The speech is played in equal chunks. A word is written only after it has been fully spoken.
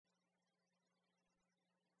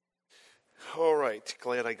All right,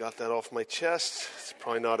 glad I got that off my chest. It's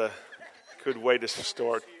probably not a good way to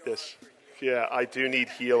start this. Yeah, I do need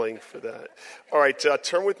healing for that. All right,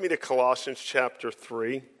 turn with me to Colossians chapter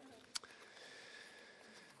 3.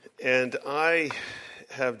 And I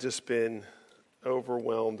have just been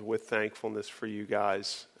overwhelmed with thankfulness for you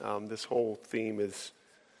guys. This whole theme is,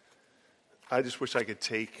 I just wish I could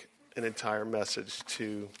take an entire message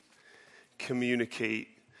to communicate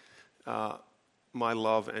my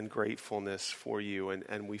love and gratefulness for you,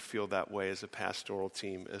 and we feel that way as a pastoral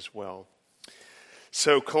team as well.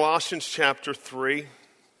 So Colossians chapter 3,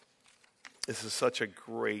 this is such a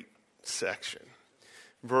great section.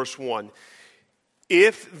 Verse 1,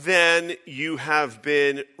 if then you have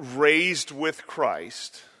been raised with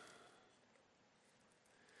Christ,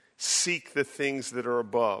 seek the things that are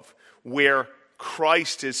above, where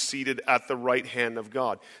Christ is seated at the right hand of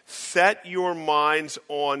God. Set your minds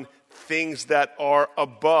on things that are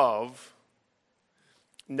above,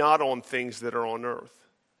 not on things that are on earth.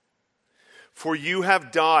 For you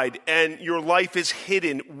have died, and your life is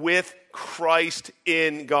hidden with Christ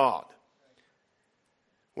in God.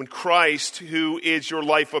 When Christ, who is your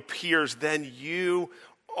life, appears, then you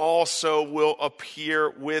also will appear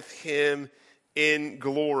with him in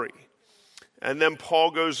glory. And then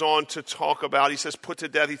Paul goes on to talk about, he says put to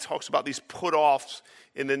death, he talks about these put-offs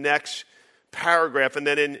in the next paragraph. And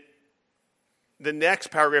then in the next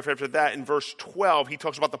paragraph after that, in verse 12, he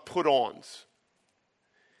talks about the put-ons.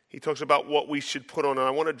 He talks about what we should put on. And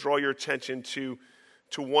I want to draw your attention to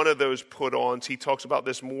one of those put-ons. He talks about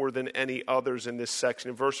this more than any others in this section.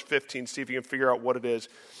 In verse 15, see if you can figure out what it is.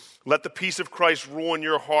 Let the peace of Christ rule in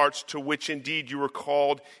your hearts, to which indeed you were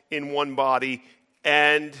called in one body,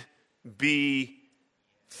 and be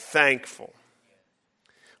thankful.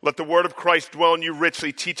 Let the word of Christ dwell in you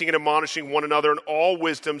richly, teaching and admonishing one another in all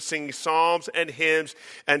wisdom, singing psalms and hymns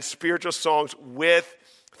and spiritual songs with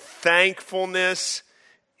thankfulness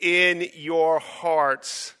in your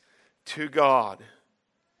hearts to God.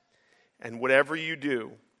 And whatever you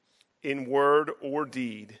do, in word or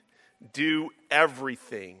deed, do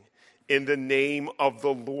everything in the name of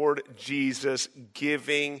the Lord Jesus,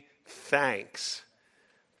 giving thanks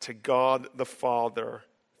to God the Father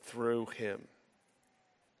through him.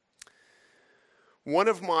 One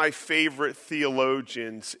of my favorite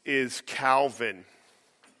theologians is Calvin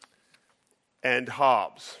and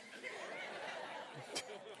Hobbes.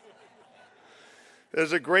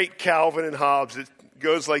 There's a great Calvin and Hobbes. It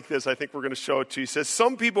goes like this. I think we're going to show it to you. He says,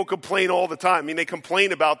 some people complain all the time. I mean, they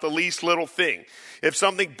complain about the least little thing. If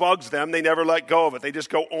something bugs them, they never let go of it. They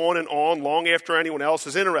just go on and on long after anyone else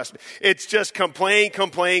is interested. It's just complain,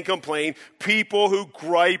 complain, complain. People who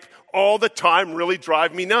gripe all the time really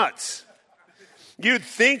drive me nuts. You'd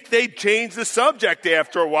think they'd change the subject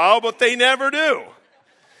after a while, but they never do.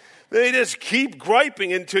 They just keep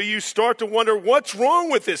griping until you start to wonder, what's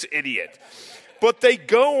wrong with this idiot? But they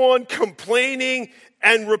go on complaining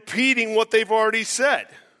and repeating what they've already said.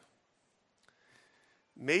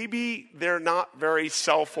 Maybe they're not very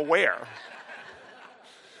self-aware.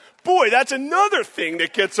 Boy, that's another thing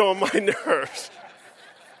that gets on my nerves.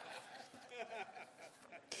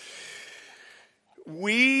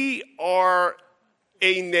 We are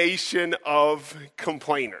a nation of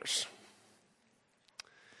complainers.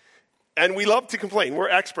 And we love to complain. We're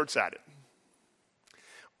experts at it.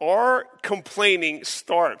 Our complaining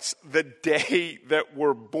starts the day that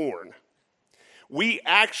we're born. We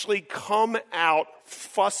actually come out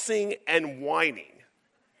fussing and whining.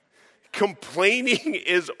 Complaining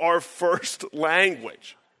is our first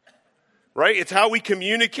language, right? It's how we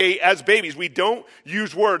communicate as babies. We don't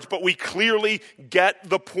use words, but we clearly get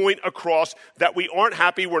the point across that we aren't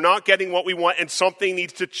happy, we're not getting what we want, and something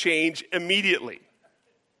needs to change immediately.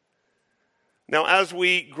 Now, as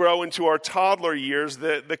we grow into our toddler years,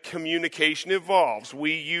 the communication evolves.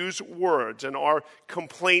 We use words, and our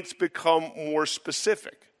complaints become more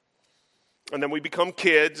specific. And then we become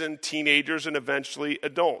kids and teenagers and eventually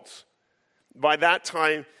adults. By that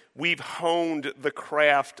time, we've honed the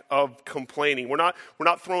craft of complaining. We're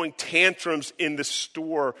not throwing tantrums in the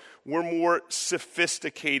store. We're more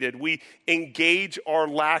sophisticated. We engage our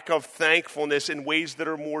lack of thankfulness in ways that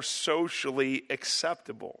are more socially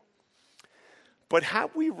acceptable. But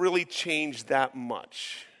have we really changed that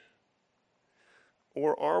much?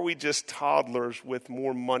 Or are we just toddlers with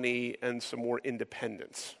more money and some more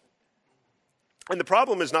independence? And the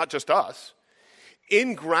problem is not just us.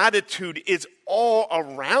 Ingratitude is all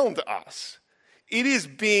around us. It is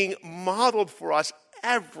being modeled for us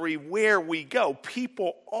everywhere we go.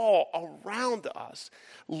 People all around us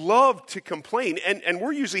love to complain, and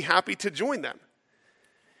we're usually happy to join them.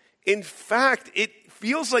 In fact, it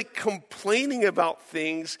feels like complaining about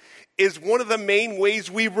things is one of the main ways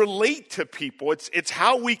we relate to people. It's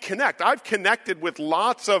how we connect. I've connected with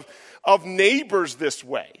lots of neighbors this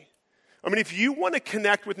way. I mean, if you want to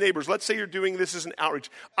connect with neighbors, let's say you're doing this as an outreach,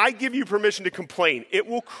 I give you permission to complain. It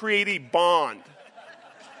will create a bond.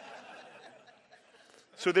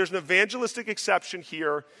 So there's an evangelistic exception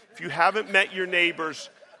here. If you haven't met your neighbors,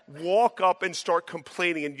 walk up and start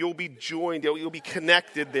complaining, and you'll be joined. You'll be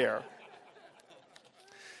connected there.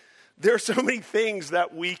 There are so many things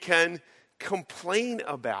that we can complain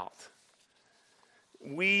about.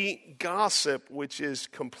 We gossip, which is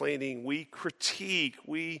complaining. We critique.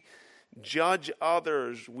 We judge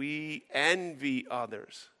others. We envy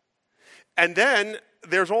others. And then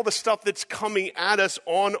there's all the stuff that's coming at us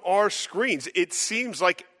on our screens. It seems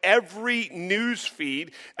like every news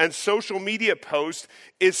feed and social media post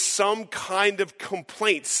is some kind of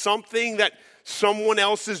complaint, something that someone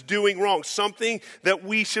else is doing wrong, something that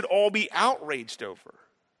we should all be outraged over.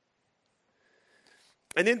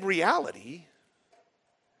 And in reality,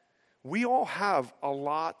 we all have a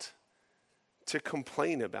lot to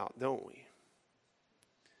complain about, don't we?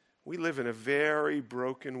 We live in a very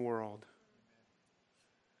broken world.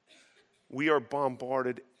 We are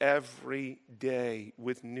bombarded every day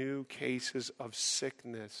with new cases of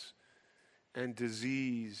sickness and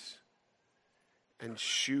disease and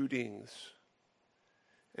shootings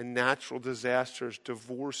and natural disasters,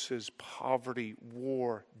 divorces, poverty,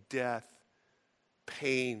 war, death,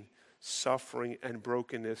 pain, suffering, and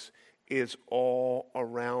brokenness is all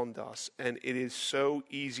around us. And it is so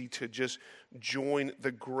easy to just join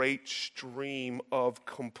the great stream of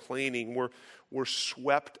complaining. We're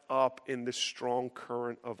swept up in the strong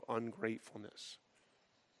current of ungratefulness.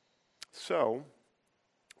 So,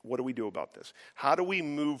 what do we do about this? How do we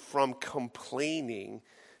move from complaining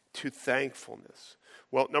to thankfulness?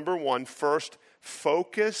 Well, number one, first,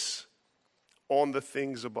 focus on the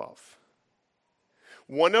things above.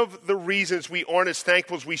 One of the reasons we aren't as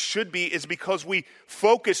thankful as we should be is because we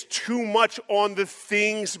focus too much on the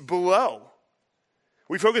things below.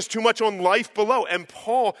 We focus too much on life below. And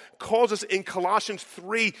Paul calls us in Colossians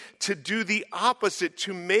 3 to do the opposite,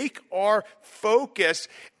 to make our focus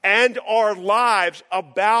and our lives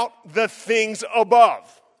about the things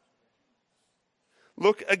above.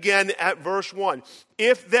 Look again at verse 1.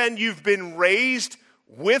 If then you've been raised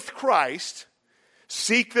with Christ,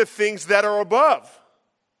 seek the things that are above,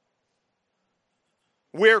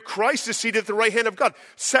 where Christ is seated at the right hand of God.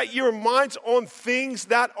 Set your minds on things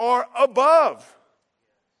that are above,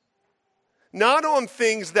 not on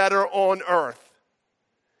things that are on earth.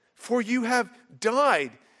 For you have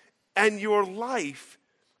died, and your life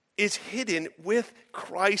is hidden with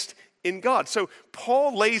Christ in God. So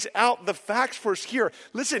Paul lays out the facts for us here.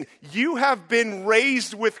 Listen, you have been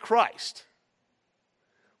raised with Christ.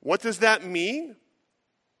 What does that mean?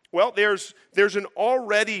 Well, there's an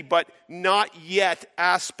already but not yet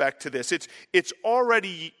aspect to this. It's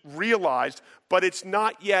already realized, but it's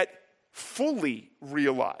not yet fully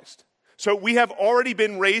realized. So we have already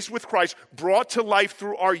been raised with Christ, brought to life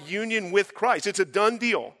through our union with Christ. It's a done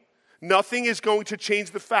deal. Nothing is going to change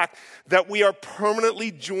the fact that we are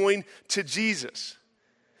permanently joined to Jesus.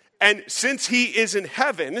 And since he is in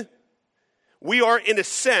heaven, we are, in a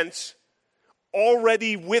sense,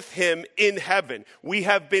 already with him in heaven. We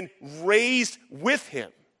have been raised with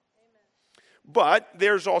him. But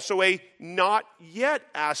there's also a not yet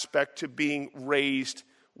aspect to being raised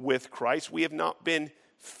with Christ. We have not been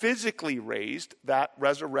physically raised. That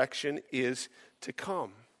resurrection is to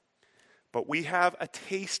come. But we have a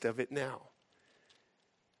taste of it now.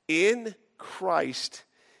 In Christ,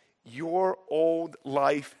 your old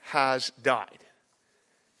life has died.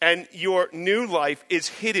 And your new life is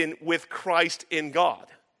hidden with Christ in God.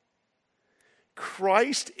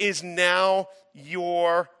 Christ is now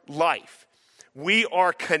your life. We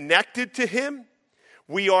are connected to him.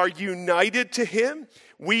 We are united to him.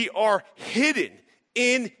 We are hidden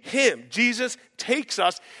in him. Jesus takes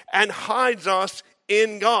us and hides us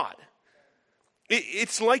in God.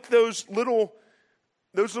 It's like those little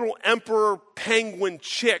emperor penguin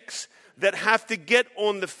chicks that have to get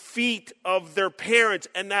on the feet of their parents,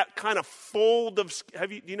 and that kind of fold of,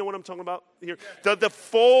 do you know what I'm talking about here? The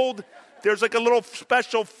fold, there's like a little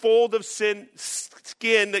special fold of skin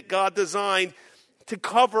that God designed to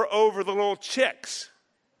cover over the little chicks.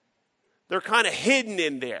 They're kind of hidden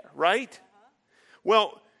in there, right?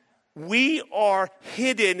 Well, we are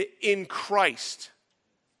hidden in Christ.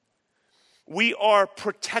 We are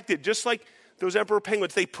protected, just like those emperor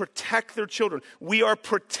penguins, they protect their children. We are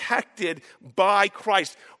protected by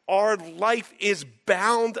Christ. Our life is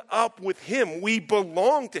bound up with him. We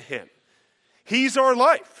belong to him. He's our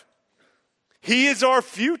life. He is our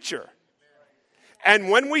future. And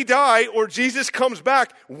when we die or Jesus comes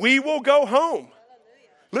back, we will go home.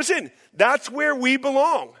 Listen, that's where we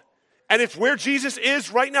belong. And it's where Jesus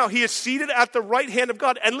is right now. He is seated at the right hand of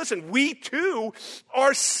God. And listen, we too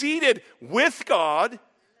are seated with God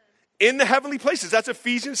in the heavenly places. That's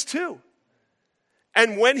Ephesians 2.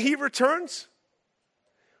 And when he returns,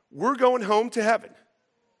 we're going home to heaven.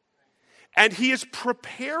 And he is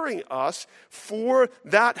preparing us for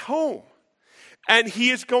that home. And he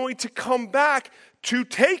is going to come back to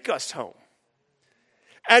take us home.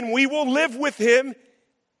 And we will live with him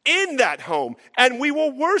in that home. And we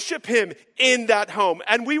will worship him in that home.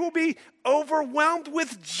 And we will be overwhelmed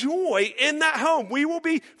with joy in that home. We will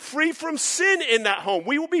be free from sin in that home.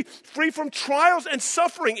 We will be free from trials and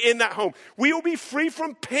suffering in that home. We will be free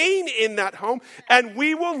from pain in that home. And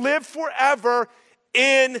we will live forever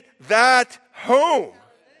in that home.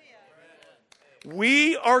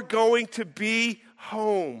 We are going to be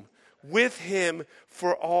home with him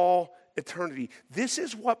for all eternity. This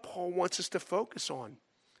is what Paul wants us to focus on,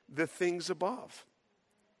 the things above.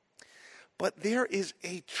 But there is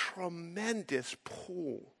a tremendous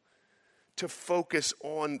pull to focus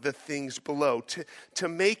on the things below, to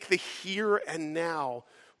make the here and now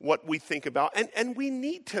what we think about. And we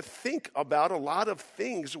need to think about a lot of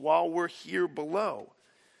things while we're here below.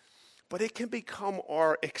 But it can become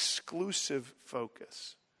our exclusive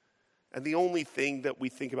focus. And the only thing that we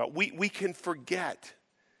think about, we can forget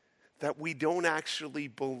that we don't actually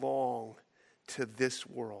belong to this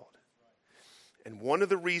world. And one of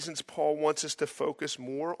the reasons Paul wants us to focus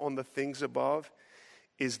more on the things above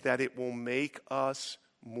is that it will make us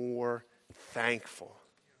more thankful.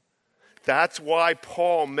 That's why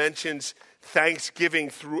Paul mentions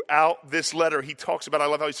thanksgiving throughout this letter. He talks about, I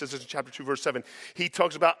love how he says this in chapter 2, verse 7. He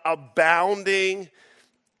talks about abounding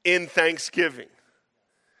in thanksgiving.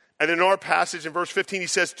 And in our passage in verse 15, he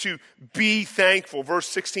says to be thankful. Verse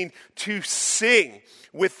 16, to sing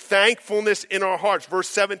with thankfulness in our hearts. Verse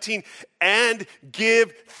 17, and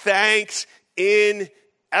give thanks in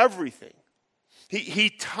everything.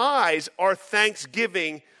 He ties our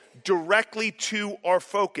thanksgiving directly to our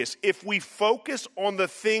focus. If we focus on the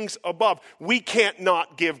things above, we can't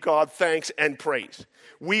not give God thanks and praise.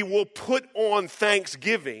 We will put on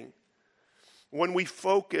thanksgiving when we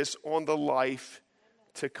focus on the life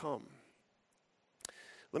to come.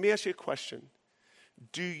 Let me ask you a question.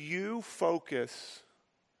 Do you focus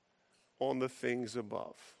on the things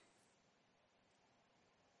above?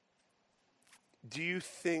 Do you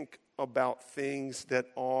think about things that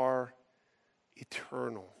are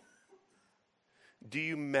eternal? Do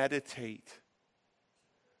you meditate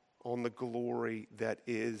on the glory that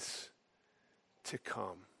is to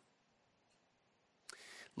come?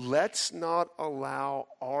 Let's not allow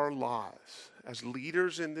our lives as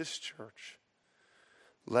leaders in this church,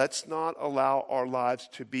 let's not allow our lives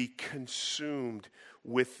to be consumed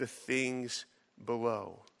with the things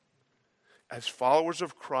below. As followers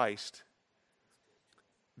of Christ,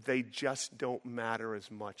 they just don't matter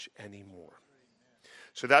as much anymore.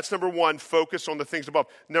 So that's number one, focus on the things above.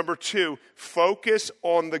 Number two, focus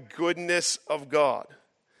on the goodness of God.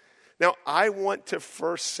 Now, I want to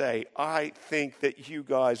first say, I think that you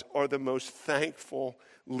guys are the most thankful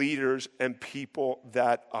leaders and people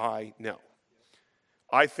that I know.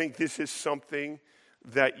 I think this is something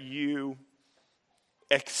that you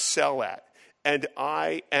excel at. And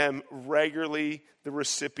I am regularly the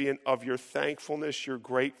recipient of your thankfulness, your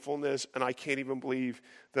gratefulness, and I can't even believe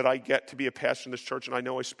that I get to be a pastor in this church, and I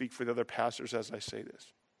know I speak for the other pastors as I say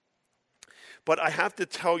this. But I have to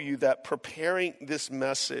tell you that preparing this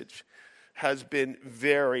message has been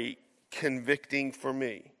very convicting for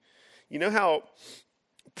me. You know how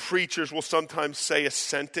preachers will sometimes say a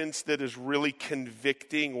sentence that is really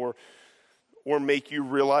convicting or make you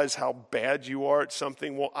realize how bad you are at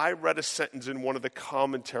something? Well, I read a sentence in one of the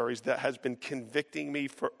commentaries that has been convicting me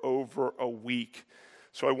for over a week.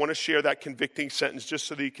 So I want to share that convicting sentence just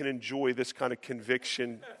so that you can enjoy this kind of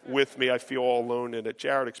conviction with me. I feel all alone in it.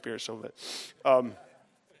 Jared experienced some of it.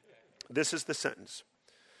 This is the sentence.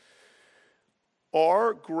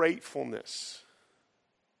 Our gratefulness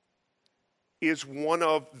is one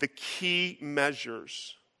of the key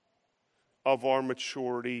measures of our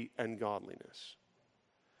maturity and godliness.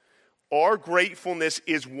 Our gratefulness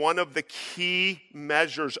is one of the key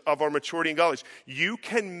measures of our maturity and godliness. You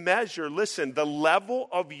can measure, listen, the level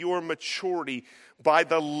of your maturity by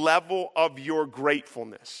the level of your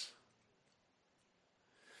gratefulness.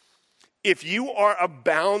 If you are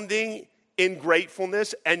abounding in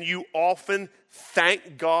gratefulness and you often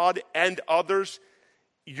thank God and others,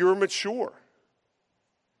 you're mature.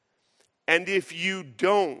 And if you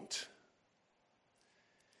don't,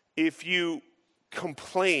 if you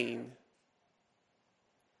complain,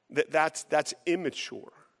 that's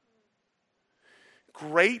immature.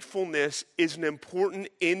 Gratefulness is an important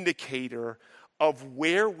indicator of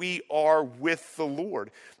where we are with the Lord.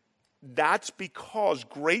 That's because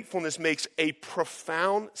gratefulness makes a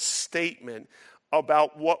profound statement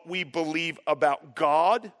about what we believe about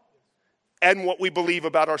God and what we believe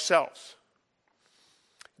about ourselves.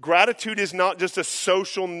 Gratitude is not just a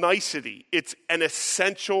social nicety. It's an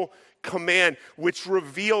essential command which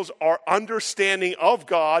reveals our understanding of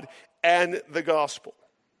God and the gospel.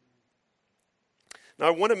 Now, I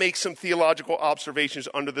want to make some theological observations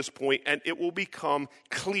under this point, and it will become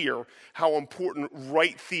clear how important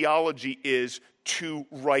right theology is to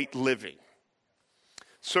right living.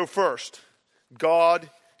 So first, God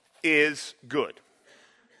is good.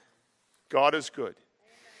 God is good.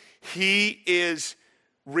 He is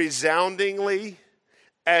resoundingly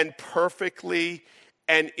and perfectly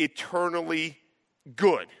and eternally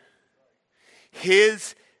good.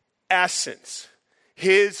 His essence,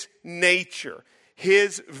 his nature,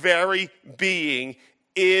 his very being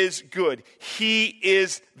is good. He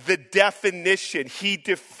is the definition. He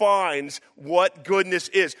defines what goodness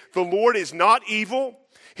is. The Lord is not evil.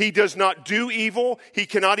 He does not do evil. He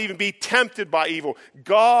cannot even be tempted by evil.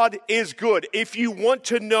 God is good. If you want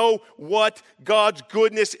to know what God's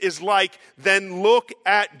goodness is like, then look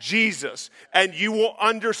at Jesus, and you will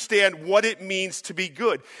understand what it means to be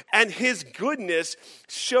good. And his goodness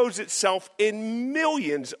shows itself in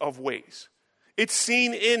millions of ways. It's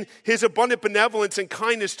seen in his abundant benevolence and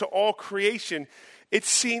kindness to all creation. It's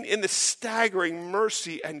seen in the staggering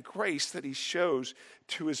mercy and grace that he shows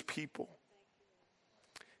to his people.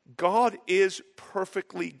 God is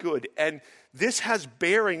perfectly good, and this has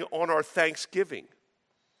bearing on our thanksgiving.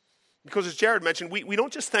 Because as Jared mentioned, we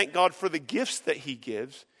don't just thank God for the gifts that he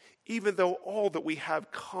gives, even though all that we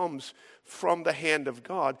have comes from the hand of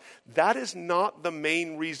God. That is not the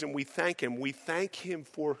main reason we thank him. We thank him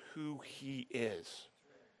for who he is.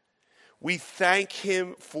 We thank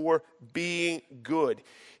him for being good.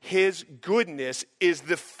 His goodness is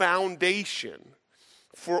the foundation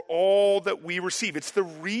for all that we receive. It's the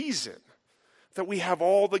reason that we have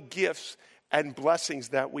all the gifts and blessings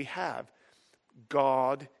that we have.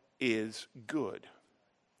 God is good.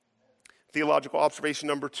 Theological observation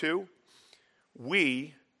number 2,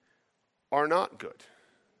 we are not good.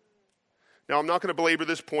 Now, I'm not going to belabor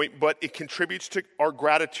this point, but it contributes to our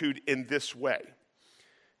gratitude in this way.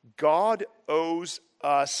 God owes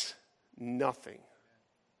us nothing.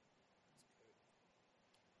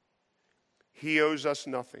 He owes us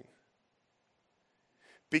nothing.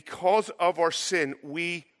 Because of our sin,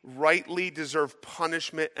 we rightly deserve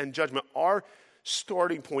punishment and judgment. Our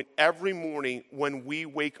starting point every morning when we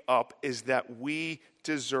wake up is that we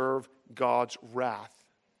deserve God's wrath.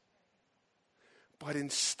 But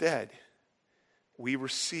instead, we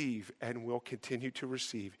receive and will continue to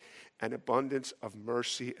receive an abundance of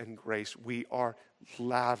mercy and grace. We are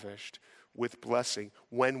lavished with blessing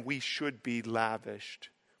when we should be lavished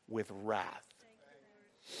with wrath.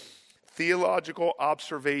 Theological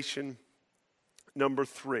observation number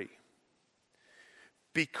 3.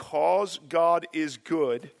 Because God is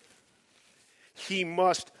good, he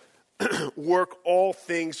must work all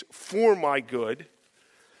things for my good.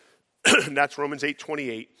 That's Romans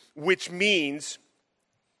 8:28, which means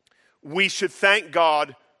we should thank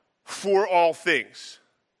God for all things.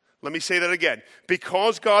 Let me say that again.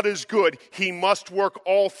 Because God is good, he must work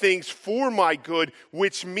all things for my good,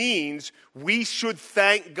 which means we should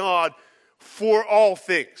thank God for all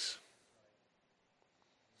things.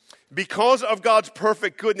 Because of God's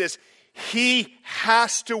perfect goodness, he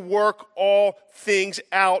has to work all things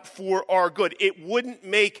out for our good. It wouldn't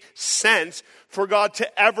make sense for God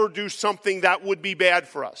to ever do something that would be bad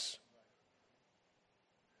for us.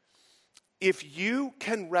 If you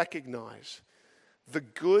can recognize the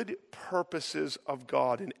good purposes of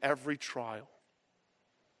God in every trial,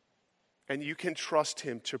 and you can trust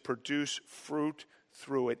him to produce fruit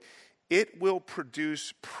through it, it will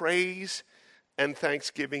produce praise and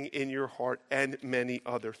thanksgiving in your heart and many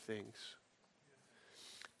other things.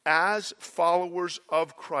 As followers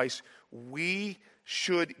of Christ, we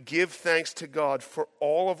should give thanks to God for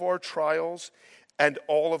all of our trials and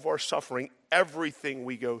all of our suffering, everything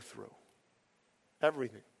we go through.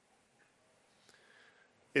 Everything.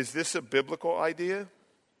 Is this a biblical idea?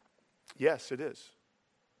 Yes, it is.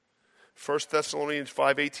 1 Thessalonians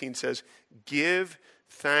 5:18 says, "Give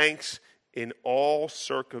thanks in all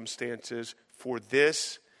circumstances, for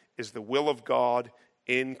this is the will of God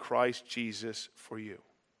in Christ Jesus for you."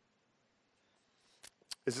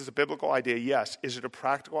 Is this a biblical idea? Yes. Is it a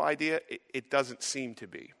practical idea? It doesn't seem to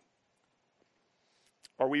be.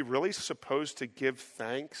 Are we really supposed to give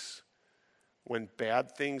thanks when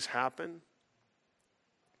bad things happen?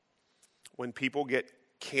 When people get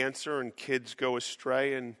cancer and kids go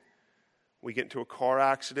astray and we get into a car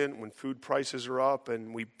accident, when food prices are up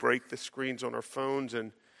and we break the screens on our phones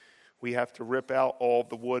and we have to rip out all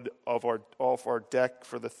the wood off our deck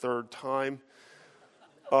for the third time.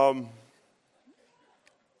 Are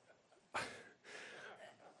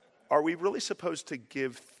we really supposed to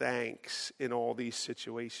give thanks in all these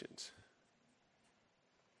situations?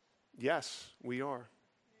 Yes, we are.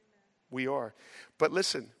 We are. But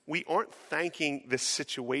listen, we aren't thanking the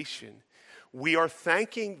situation. We are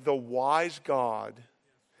thanking the wise God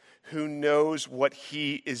who knows what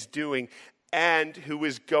he is doing and who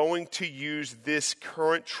is going to use this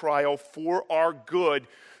current trial for our good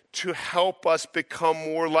to help us become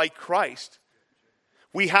more like Christ.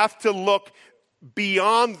 We have to look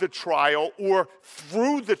beyond the trial or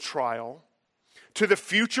through the trial to the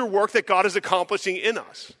future work that God is accomplishing in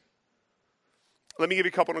us. Let me give you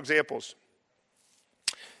a couple of examples.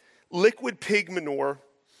 Liquid pig manure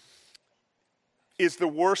is the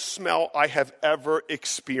worst smell I have ever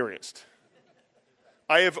experienced.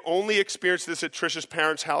 I have only experienced this at Trisha's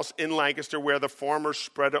parents' house in Lancaster, where the farmers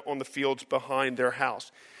spread it on the fields behind their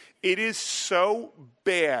house. It is so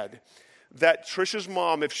bad that Trisha's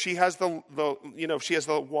mom, if she has the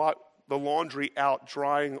laundry out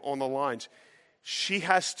drying on the lines, she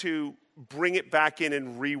has to bring it back in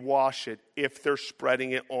and rewash it if they're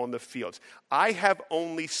spreading it on the fields. I have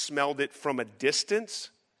only smelled it from a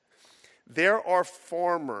distance. There are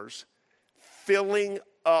farmers filling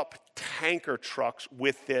up tanker trucks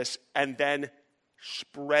with this and then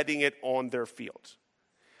spreading it on their fields.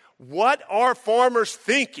 What are farmers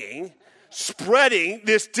thinking spreading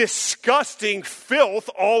this disgusting filth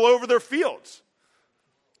all over their fields?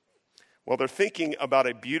 Well, they're thinking about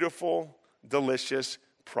a beautiful, delicious,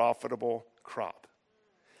 profitable crop.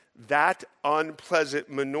 That unpleasant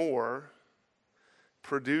manure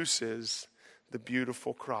produces the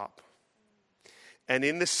beautiful crop. And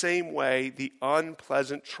in the same way, the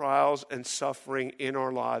unpleasant trials and suffering in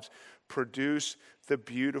our lives produce the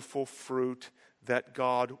beautiful fruit that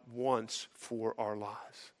God wants for our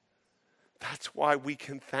lives. That's why we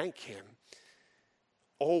can thank him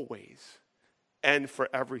always and for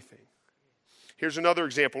everything. Here's another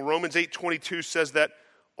example. Romans 8:22 says that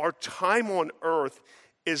our time on earth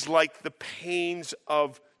is like the pains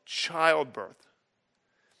of childbirth.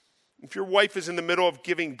 If your wife is in the middle of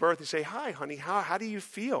giving birth, you say, "Hi, honey, how do you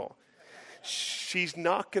feel?" She's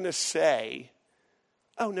not going to say,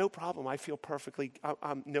 "Oh, no problem, I feel perfectly,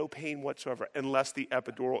 I'm no pain whatsoever," unless the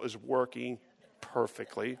epidural is working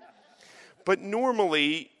perfectly. But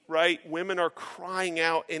normally, right, women are crying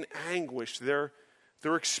out in anguish. They're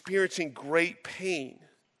experiencing great pain.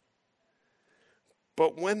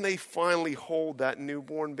 But when they finally hold that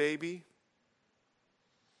newborn baby,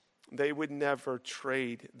 they would never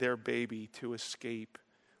trade their baby to escape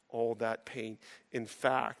all that pain. In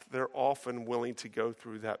fact, they're often willing to go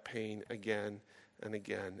through that pain again and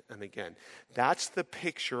again and again. That's the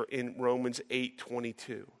picture in Romans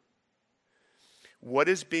 8:22. What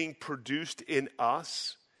is being produced in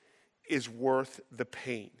us is worth the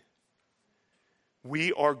pain.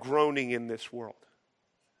 We are groaning in this world.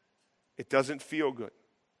 It doesn't feel good.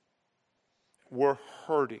 We're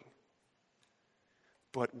hurting.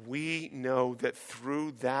 But we know that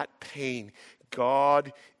through that pain,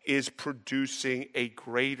 God is producing a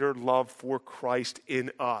greater love for Christ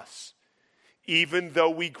in us. Even though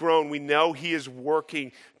we groan, we know he is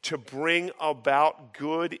working to bring about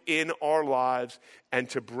good in our lives and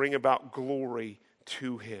to bring about glory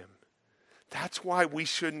to him. That's why we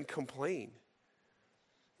shouldn't complain.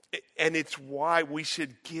 And it's why we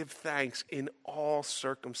should give thanks in all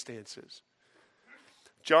circumstances.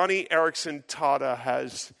 Johnny Erickson Tada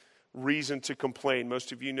has reason to complain.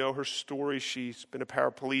 Most of you know her story. She's been a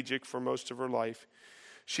paraplegic for most of her life.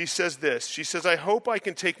 She says this. She says, "I hope I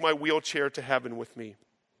can take my wheelchair to heaven with me.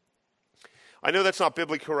 I know that's not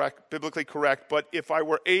biblically correct, but if I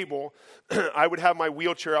were able, I would have my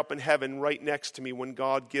wheelchair up in heaven right next to me when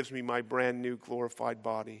God gives me my brand new glorified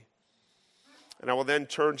body. And I will then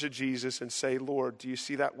turn to Jesus and say, 'Lord, do you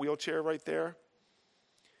see that wheelchair right there?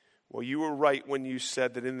 Well, you were right when you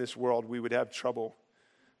said that in this world we would have trouble,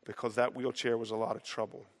 because that wheelchair was a lot of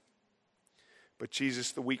trouble. But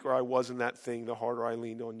Jesus, the weaker I was in that thing, the harder I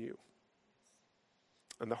leaned on you.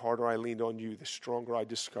 And the harder I leaned on you, the stronger I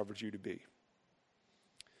discovered you to be.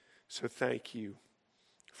 So thank you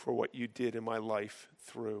for what you did in my life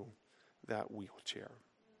through that wheelchair.'"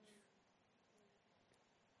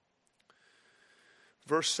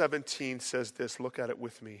 Verse 17 says this, look at it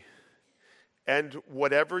with me. And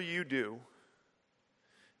whatever you do,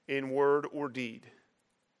 in word or deed,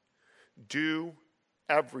 do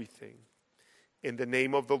everything in the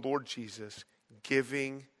name of the Lord Jesus,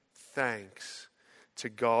 giving thanks to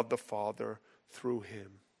God the Father through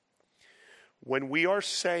him. When we are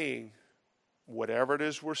saying whatever it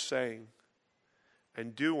is we're saying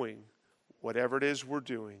and doing whatever it is we're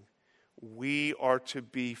doing, we are to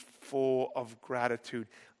be full of gratitude,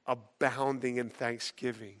 abounding in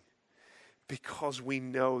thanksgiving, because we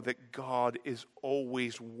know that God is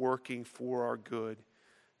always working for our good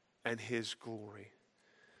and his glory.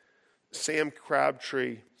 Sam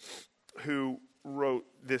Crabtree, who wrote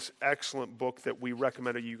this excellent book that we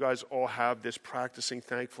recommended, you guys all have this, Practicing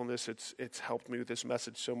Thankfulness. It's helped me with this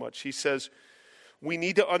message so much. He says, we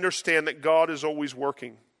need to understand that God is always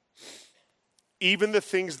working. Even the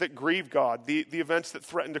things that grieve God, the events that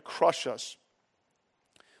threaten to crush us,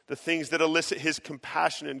 the things that elicit his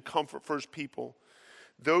compassion and comfort for his people,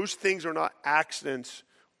 those things are not accidents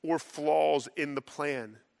or flaws in the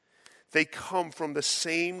plan. They come from the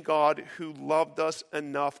same God who loved us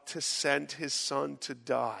enough to send his son to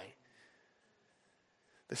die.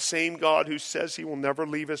 The same God who says he will never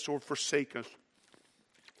leave us or forsake us.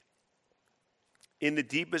 In the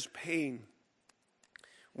deepest pain,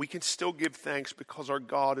 we can still give thanks because our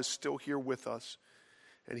God is still here with us,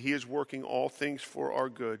 and he is working all things for our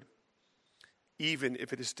good, even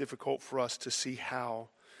if it is difficult for us to see how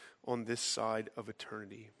on this side of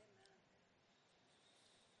eternity.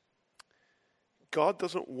 God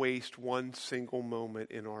doesn't waste one single moment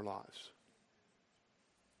in our lives.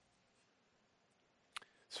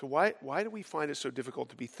 So why do we find it so difficult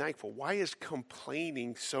to be thankful? Why is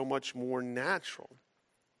complaining so much more natural?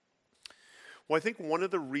 Well, I think one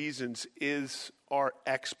of the reasons is our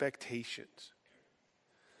expectations.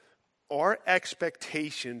 Our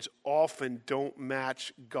expectations often don't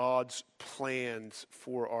match God's plans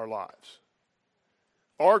for our lives.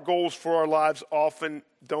 Our goals for our lives often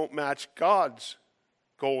don't match God's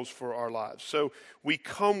goals for our lives. So we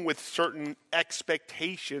come with certain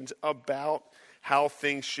expectations about how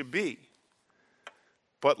things should be.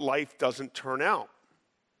 But life doesn't turn out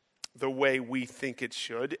the way we think it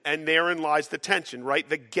should. And therein lies the tension, right?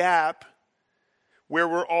 The gap where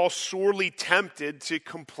we're all sorely tempted to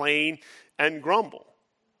complain and grumble.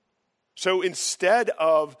 So instead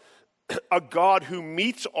of a God who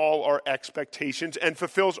meets all our expectations and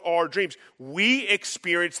fulfills all our dreams, we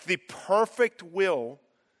experience the perfect will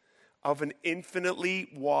of an infinitely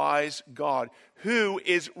wise God who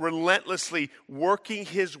is relentlessly working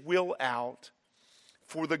his will out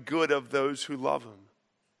for the good of those who love him.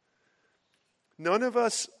 None of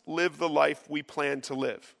us live the life we plan to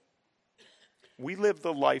live. We live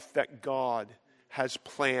the life that God has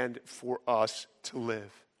planned for us to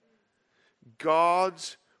live.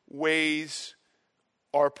 God's ways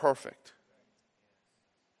are perfect.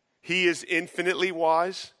 He is infinitely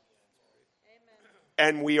wise,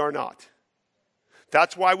 and we are not.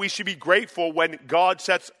 That's why we should be grateful when God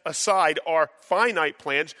sets aside our finite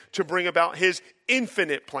plans to bring about his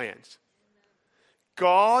infinite plans.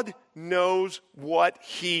 God knows what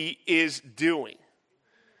he is doing.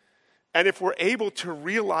 And if we're able to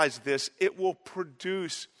realize this, it will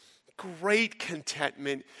produce great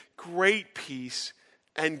contentment, great peace,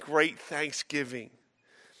 and great thanksgiving.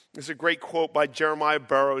 There's a great quote by Jeremiah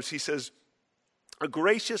Burroughs. He says, "A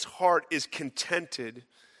gracious heart is contented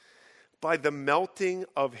by the melting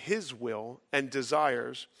of his will and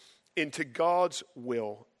desires into God's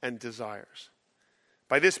will and desires."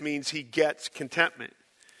 By this means he gets contentment.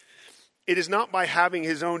 It is not by having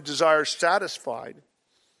his own desires satisfied,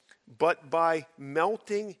 but by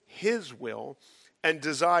melting his will and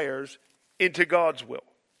desires into God's will.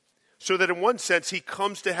 So that in one sense, he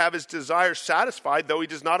comes to have his desires satisfied, though he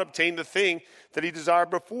does not obtain the thing that he desired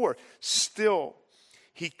before. Still,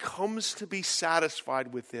 he comes to be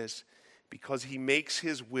satisfied with this because he makes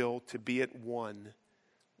his will to be at one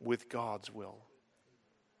with God's will.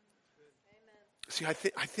 See, I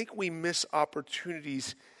think we miss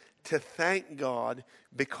opportunities to thank God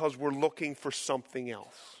because we're looking for something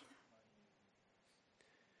else.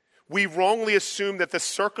 We wrongly assume that the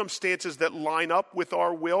circumstances that line up with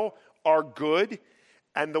our will are good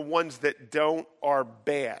and the ones that don't are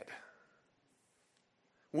bad.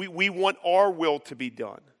 We want our will to be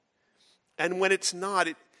done. And when it's not,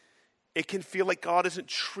 it can feel like God isn't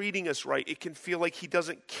treating us right. It can feel like he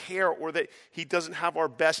doesn't care or that he doesn't have our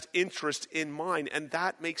best interest in mind. And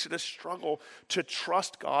that makes it a struggle to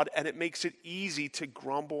trust God, and it makes it easy to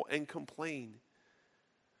grumble and complain.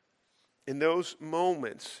 In those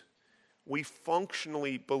moments, we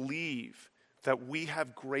functionally believe that we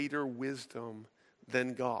have greater wisdom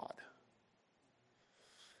than God.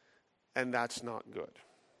 And that's not good.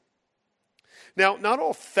 Now, not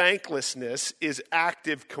all thanklessness is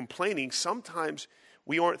active complaining. Sometimes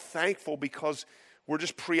we aren't thankful because we're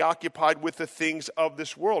just preoccupied with the things of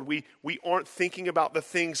this world. We aren't thinking about the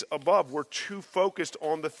things above. We're too focused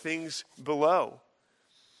on the things below.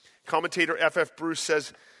 Commentator F.F. Bruce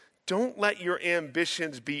says, don't let your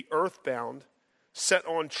ambitions be earthbound, set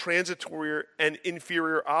on transitory and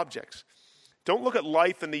inferior objects. Don't look at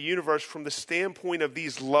life and the universe from the standpoint of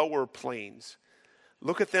these lower planes.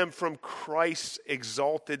 Look at them from Christ's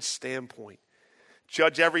exalted standpoint.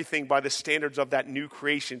 Judge everything by the standards of that new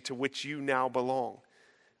creation to which you now belong,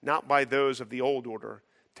 not by those of the old order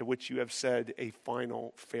to which you have said a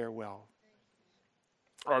final farewell.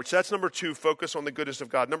 All right, so that's number 2, focus on the goodness of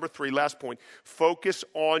God. Number 3, last point, focus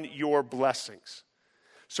on your blessings.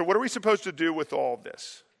 So what are we supposed to do with all of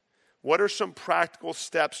this? What are some practical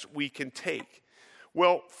steps we can take?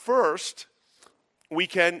 Well, first, we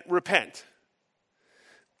can repent.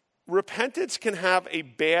 Repentance can have a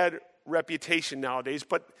bad reputation nowadays,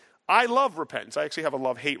 but I love repentance. I actually have a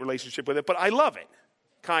love-hate relationship with it, but I love it,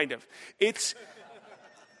 kind of.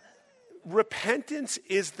 Repentance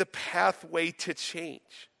is the pathway to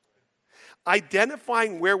change.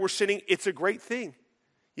 Identifying where we're sinning, it's a great thing.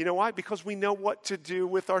 You know why? Because we know what to do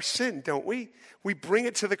with our sin, don't we? We bring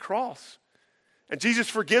it to the cross. And Jesus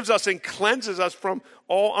forgives us and cleanses us from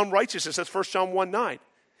all unrighteousness. That's 1 John 1:9.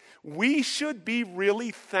 We should be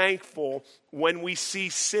really thankful when we see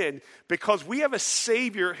sin because we have a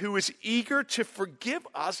Savior who is eager to forgive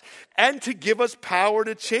us and to give us power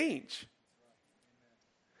to change.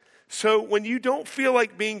 So when you don't feel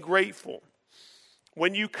like being grateful,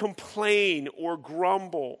 when you complain or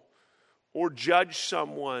grumble or judge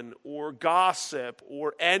someone or gossip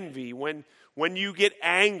or envy, when you get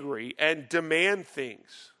angry and demand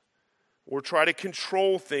things or try to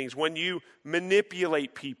control things, when you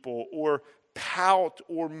manipulate people or pout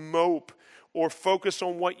or mope or focus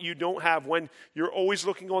on what you don't have, when you're always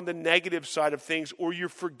looking on the negative side of things or you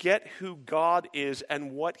forget who God is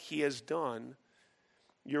and what He has done,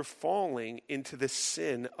 you're falling into the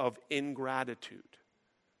sin of ingratitude.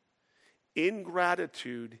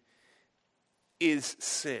 Ingratitude is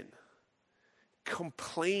sin.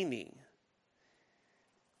 Complaining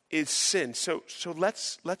is sin. So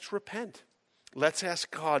let's repent. Let's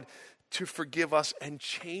ask God to forgive us and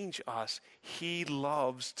change us. He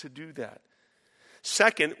loves to do that.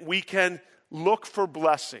 Second, we can look for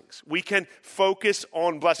blessings. We can focus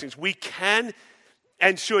on blessings. We can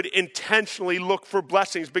and should intentionally look for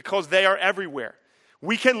blessings because they are everywhere.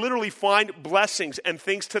 We can literally find blessings and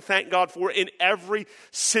things to thank God for in every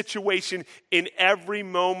situation, in every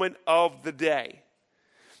moment of the day.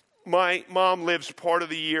 My mom lives part of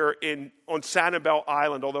the year on Sanibel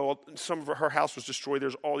Island, although some of her house was destroyed.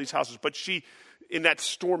 There's all these houses. But she, in that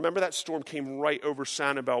storm, remember that storm came right over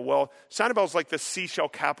Sanibel? Well, Sanibel is like the seashell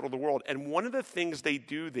capital of the world. And one of the things they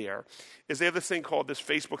do there is they have this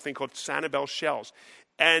Facebook thing called Sanibel shells.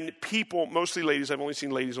 And people, mostly ladies, I've only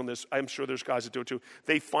seen ladies on this, I'm sure there's guys that do it too,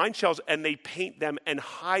 they find shells and they paint them and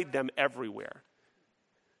hide them everywhere.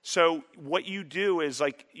 So what you do is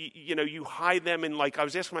you hide them in I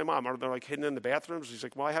was asking my mom, are they hidden in the bathrooms? She's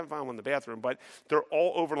like, well, I haven't found one in the bathroom, but they're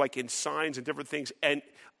all over in signs and different things. And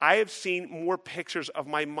I have seen more pictures of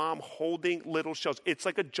my mom holding little shells. It's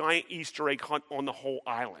like a giant Easter egg hunt on the whole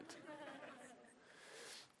island.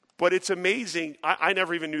 But it's amazing. I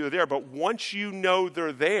never even knew they're there. But once you know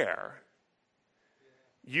they're there,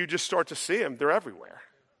 you just start to see them. They're everywhere.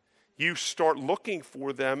 You start looking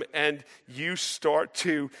for them and you start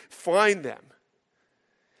to find them.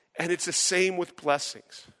 And it's the same with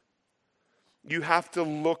blessings. You have to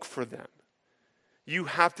look for them. You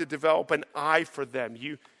have to develop an eye for them.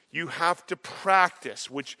 You have to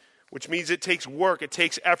practice, which means it takes work. It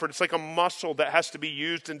takes effort. It's like a muscle that has to be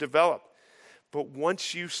used and developed. But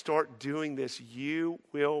once you start doing this, you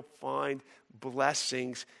will find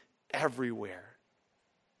blessings everywhere.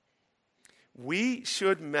 We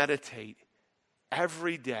should meditate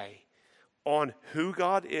every day on who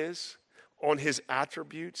God is, on His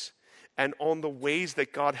attributes, and on the ways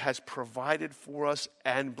that God has provided for us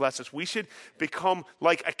and blessed us. We should become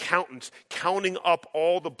like accountants, counting up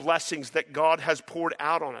all the blessings that God has poured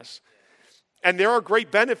out on us. And there are great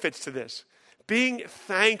benefits to this. Being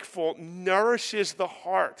thankful nourishes the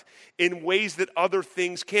heart in ways that other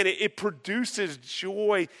things can't. It produces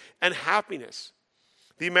joy and happiness.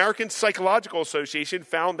 The American Psychological Association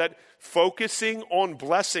found that focusing on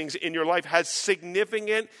blessings in your life has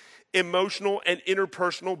significant emotional and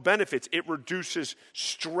interpersonal benefits. It reduces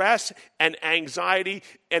stress and anxiety,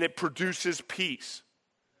 and it produces peace.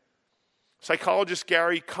 Psychologist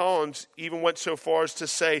Gary Collins even went so far as to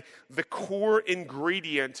say the core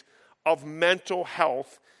ingredient of mental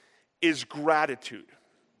health is gratitude.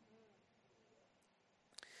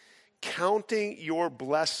 Counting your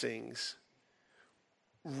blessings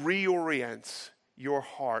reorients your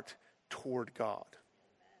heart toward God.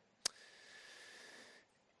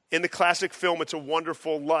 In the classic film, It's a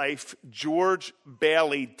Wonderful Life, George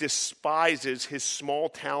Bailey despises his small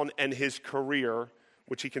town and his career,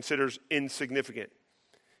 which he considers insignificant.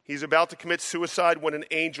 He's about to commit suicide when an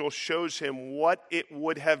angel shows him what it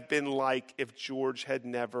would have been like if George had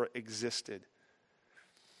never existed.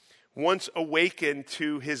 Once awakened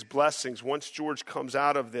to his blessings, once George comes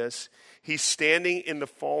out of this, he's standing in the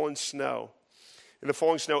falling snow,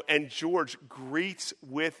 and George greets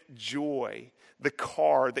with joy the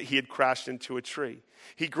car that he had crashed into a tree.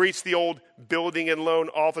 He greets the old building and loan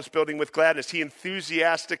office building with gladness. He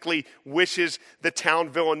enthusiastically wishes the town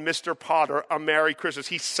villain, Mr. Potter, a Merry Christmas.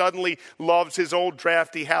 He suddenly loves his old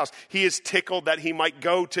drafty house. He is tickled that he might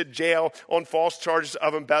go to jail on false charges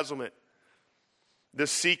of embezzlement. The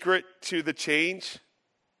secret to the change?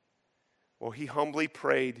 Well, he humbly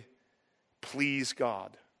prayed, please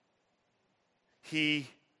God. He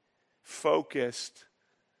focused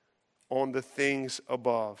on the things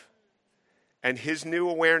above. And his new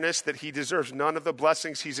awareness that he deserves none of the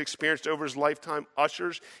blessings he's experienced over his lifetime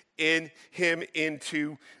ushers in him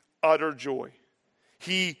into utter joy.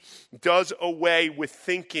 He does away with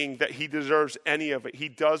thinking that he deserves any of it. He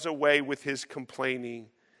does away with his complaining,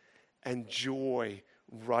 and joy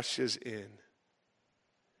rushes in.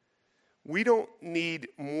 We don't need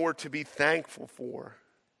more to be thankful for.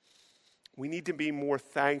 We need to be more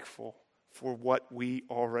thankful for what we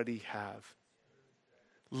already have.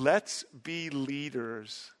 Let's be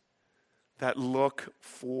leaders that look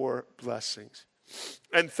for blessings.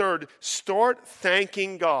 And third, start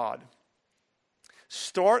thanking God.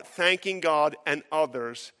 Start thanking God and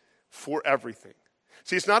others for everything.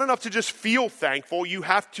 See, it's not enough to just feel thankful. You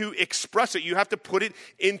have to express it. You have to put it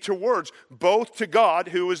into words, both to God,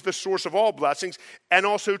 who is the source of all blessings, and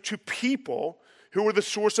also to people who are the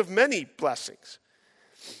source of many blessings.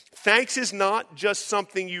 Thanks is not just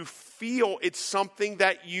something you feel, it's something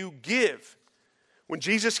that you give. When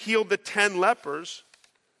Jesus healed the 10 lepers,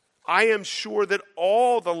 I am sure that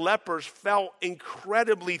all the lepers felt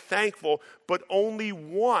incredibly thankful, but only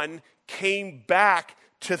one came back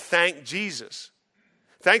to thank Jesus.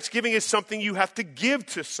 Thanksgiving is something you have to give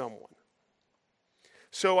to someone.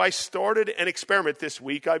 So I started an experiment this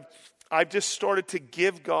week. I've just started to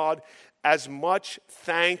give God as much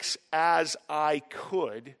thanks as I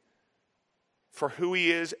could for who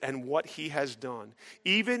he is and what he has done.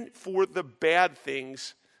 Even for the bad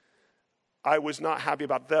things I was not happy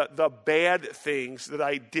about, the bad things that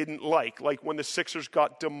I didn't like when the Sixers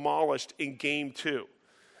got demolished in Game 2.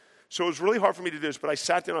 So it was really hard for me to do this, but I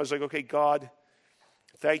sat down and I was like, okay, God,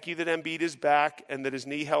 thank you that Embiid is back and that his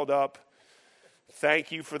knee held up.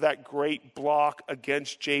 Thank you for that great block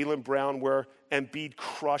against Jaylen Brown where Embiid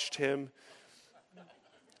crushed him.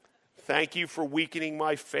 Thank you for weakening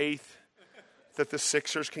my faith that the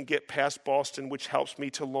Sixers can get past Boston, which helps me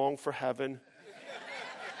to long for heaven.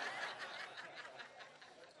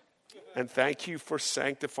 And thank you for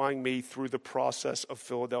sanctifying me through the process of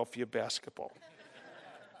Philadelphia basketball.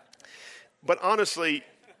 But honestly,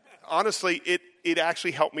 it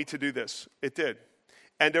actually helped me to do this. It did.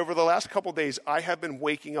 And over the last couple days, I have been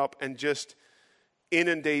waking up and just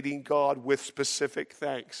inundating God with specific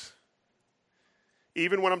thanks.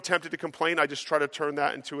 Even when I'm tempted to complain, I just try to turn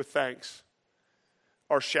that into a thanks.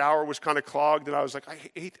 Our shower was kind of clogged, and I was like,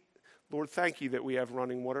 Lord, thank you that we have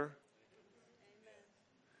running water.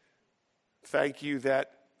 Thank you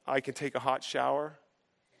that I can take a hot shower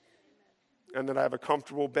and that I have a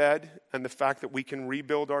comfortable bed and the fact that we can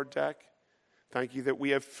rebuild our deck. Thank you that we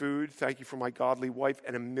have food. Thank you for my godly wife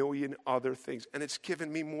and a million other things. And it's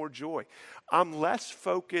given me more joy. I'm less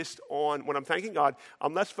focused on, when I'm thanking God,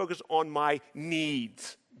 I'm less focused on my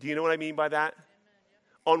needs. Do you know what I mean by that?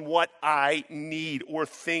 On what I need or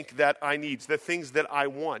think that I need, the things that I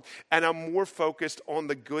want. And I'm more focused on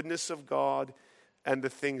the goodness of God and the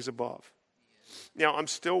things above. Now, I'm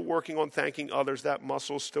still working on thanking others. That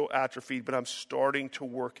muscle's still atrophied, but I'm starting to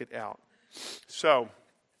work it out. So,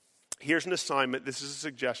 here's an assignment. This is a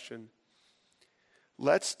suggestion.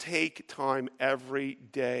 Let's take time every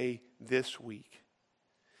day this week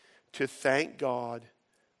to thank God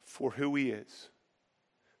for who he is,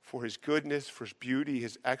 for his goodness, for his beauty,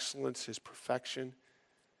 his excellence, his perfection.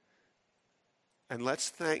 And let's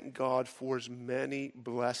thank God for as many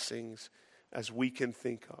blessings as we can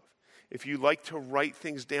think of. If you like to write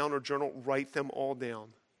things down or journal, write them all down.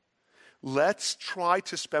 Let's try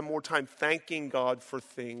to spend more time thanking God for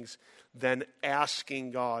things than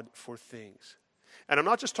asking God for things. And I'm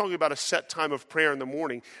not just talking about a set time of prayer in the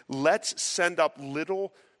morning. Let's send up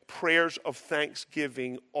little prayers of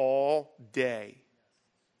thanksgiving all day.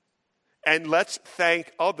 And let's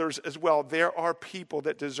thank others as well. There are people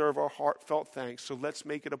that deserve our heartfelt thanks, so let's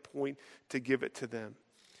make it a point to give it to them.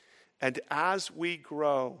 And as we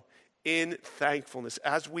grow in thankfulness,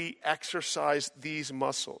 as we exercise these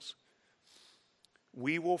muscles,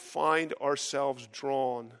 we will find ourselves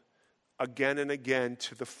drawn again and again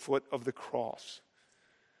to the foot of the cross,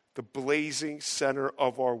 the blazing center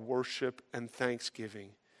of our worship and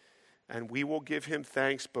thanksgiving. And we will give him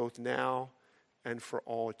thanks both now and for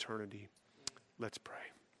all eternity. Let's pray.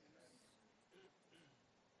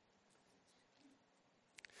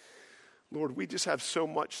 Lord, we just have so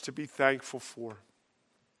much to be thankful for.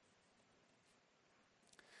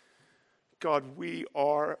 God, we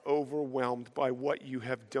are overwhelmed by what you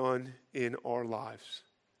have done in our lives.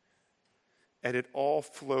 And it all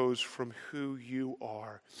flows from who you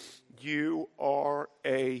are. You are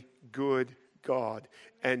a good God,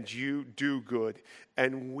 and you do good.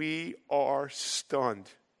 And we are stunned.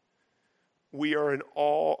 We are in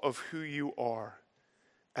awe of who you are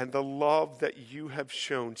and the love that you have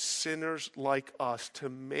shown sinners like us to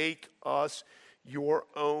make us your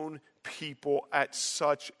own people at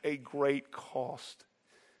such a great cost.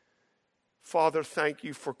 Father, thank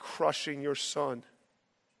you for crushing your Son.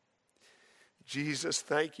 Jesus,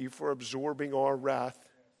 thank you for absorbing our wrath.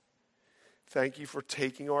 Thank you for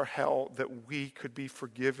taking our hell that we could be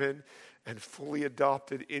forgiven and fully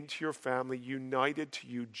adopted into your family, united to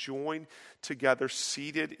you, joined together,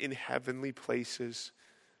 seated in heavenly places,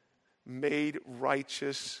 made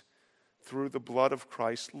righteous through the blood of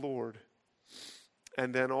Christ, Lord.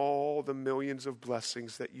 And then all the millions of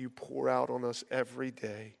blessings that you pour out on us every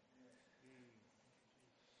day.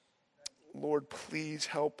 Lord, please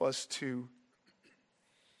help us to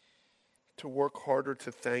work harder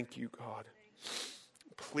to thank you, God.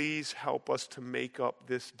 Please help us to make up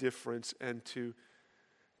this difference and to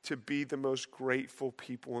be the most grateful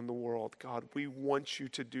people in the world. God, we want you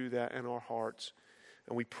to do that in our hearts.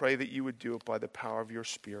 And we pray that you would do it by the power of your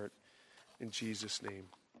Spirit. In Jesus' name,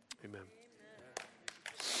 amen.